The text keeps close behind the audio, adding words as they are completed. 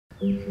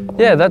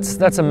Yeah,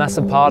 that's a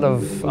massive part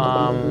of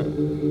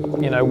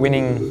you know,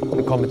 winning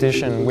the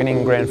competition,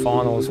 winning grand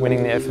finals,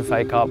 winning the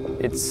FFA Cup.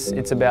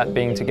 It's about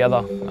being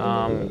together.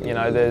 You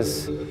know,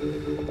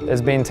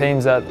 there's been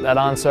teams that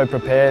aren't so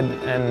prepared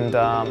and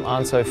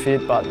aren't so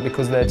fit, but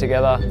because they're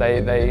together,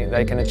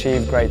 they can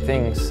achieve great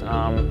things.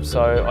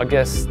 So I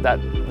guess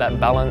that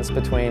balance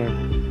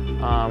between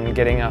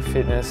getting our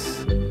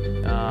fitness,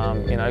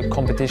 you know,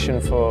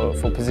 competition for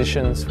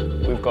positions.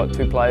 We've got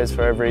 2 players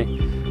for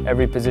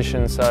every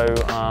position, so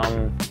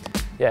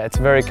yeah, it's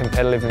a very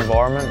competitive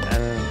environment,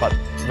 but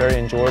very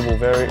enjoyable,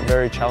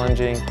 very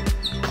challenging.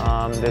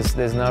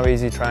 There's no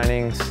easy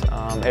trainings.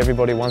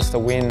 Everybody wants to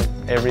win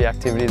every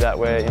activity that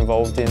we're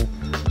involved in,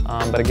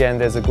 but again,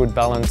 there's a good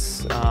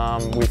balance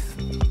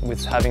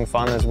with having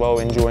fun as well,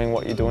 enjoying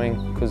what you're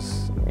doing,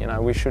 because you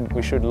know, we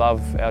should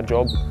love our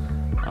job,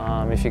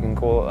 if you can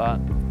call it that.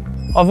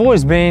 I've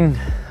always been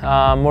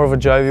more of a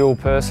jovial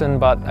person,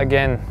 but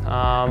again,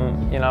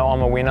 you know,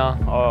 I'm a winner.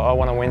 I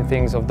want to win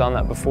things. I've done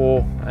that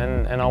before,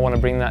 and I want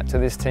to bring that to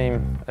this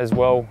team as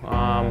well.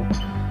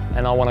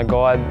 And I want to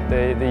guide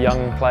the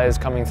young players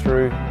coming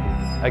through.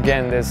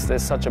 Again,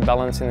 there's such a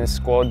balance in this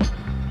squad.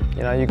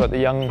 You know, you've got the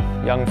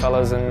young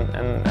fellas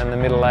and the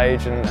middle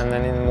age, and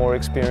then in more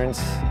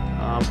experience,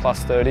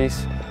 plus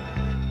 30s.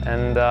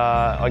 And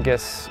I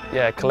guess,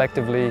 yeah,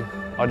 collectively,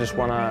 I just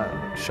want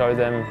to show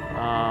them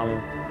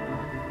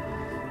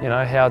you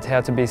know, how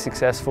to be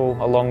successful,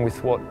 along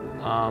with what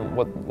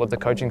the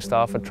coaching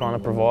staff are trying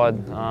to provide.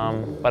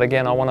 But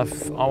again, I want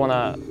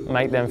to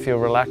make them feel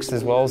relaxed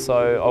as well.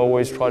 So I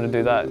always try to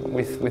do that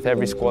with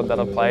every squad that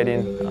I've played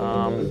in.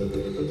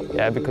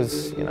 Yeah,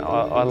 because you know,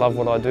 I love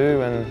what I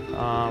do, and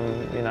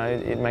you know,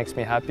 it makes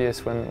me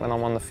happiest when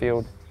I'm on the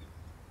field.